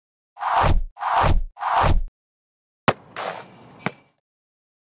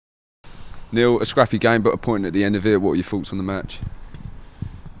Neil, a scrappy game but a point at the end of it. What are your thoughts on the match?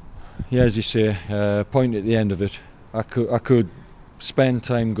 Yeah, as you say, point at the end of it. I could spend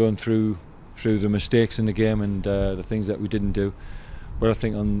time going through the mistakes in the game and the things that we didn't do, but I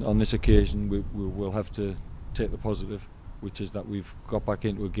think on this occasion we will have to take the positive, which is that we've got back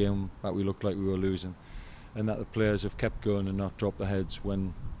into a game that we looked like we were losing, and that the players have kept going and not dropped their heads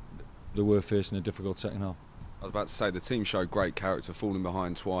when they were facing a difficult second half. I was about to say the team showed great character, falling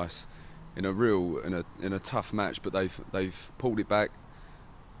behind twice in a tough match, but they've pulled it back.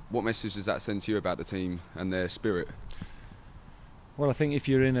 What message does that send to you about the team and their spirit? Well, I think if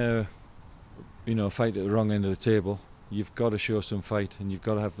you're in a fight at the wrong end of the table, you've got to show some fight, and you've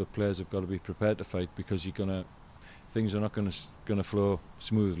got to have the players have got to be prepared to fight, because things are not going to flow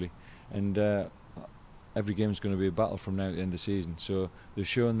smoothly, and every game is going to be a battle from now to the end of the season. So they've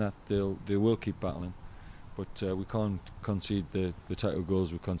shown that they will keep battling, but we can't concede the title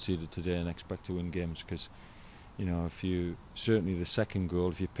goals we conceded today and expect to win games, because certainly the second goal,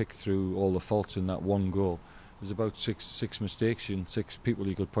 if you pick through all the faults in that one goal, there's about six mistakes and 6 people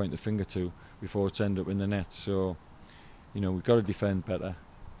you could point the finger to before it's ended up in the net. So we've got to defend better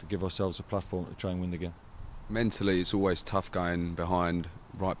to give ourselves a platform to try and win the game. Mentally, it's always tough going behind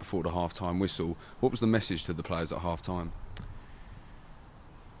right before the half-time whistle. What was the message to the players at half-time?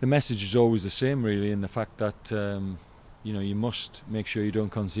 The message is always the same, really, in the fact that you must make sure you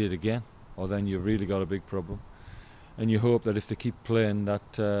don't concede again, or then you've really got a big problem. And you hope that if they keep playing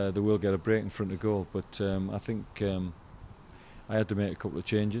that they will get a break in front of goal. But I think I had to make a couple of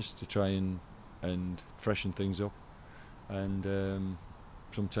changes to try and freshen things up. And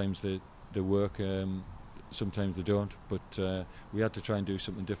sometimes they work, sometimes they don't. But we had to try and do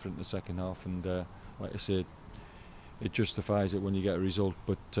something different in the second half. And like I said, it justifies it when you get a result.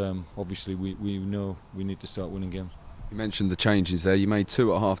 But obviously we know we need to start winning games. You mentioned the changes there. You made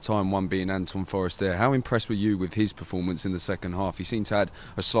 2 at half-time, 1 being Anton Forrest there. How impressed were you with his performance in the second half? He seemed to add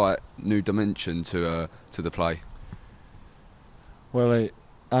a slight new dimension to the play. Well,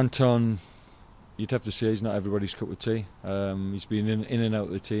 Anton, you'd have to say he's not everybody's cup of tea. He's been in and out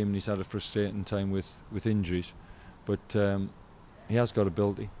of the team, and he's had a frustrating time with injuries. But he has got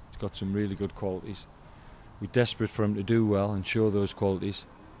ability. He's got some really good qualities. We're desperate for him to do well and show those qualities.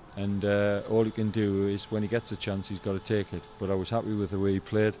 And all he can do is, when he gets a chance, he's got to take it. But I was happy with the way he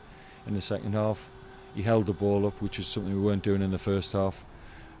played in the second half. He held the ball up, which is something we weren't doing in the first half.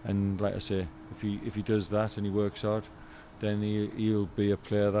 And like I say, if he does that and he works hard, then he'll be a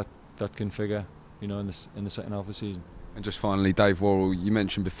player that can figure, in the second half of the season. And just finally, Dave Worrell, you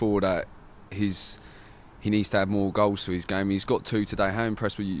mentioned before that he needs to add more goals to his game. He's got 2 today. How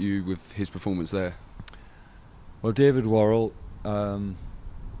impressed were you with his performance there? Well, David Worrell,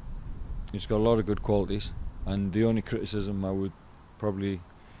 he's got a lot of good qualities, and the only criticism I would probably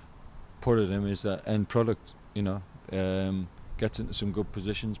put at him is that end product. Gets into some good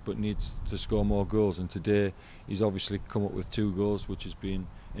positions but needs to score more goals, and today he's obviously come up with 2 goals, which has been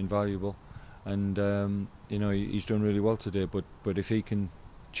invaluable. And he's done really well today, but if he can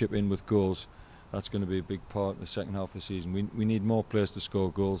chip in with goals, that's going to be a big part of the second half of the season. We need more players to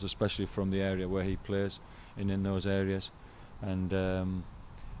score goals, especially from the area where he plays and in those areas. And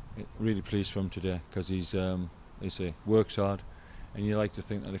really pleased for him today, because he's works hard, and you like to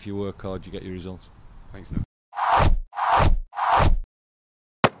think that if you work hard you get your results. Thanks, Neil.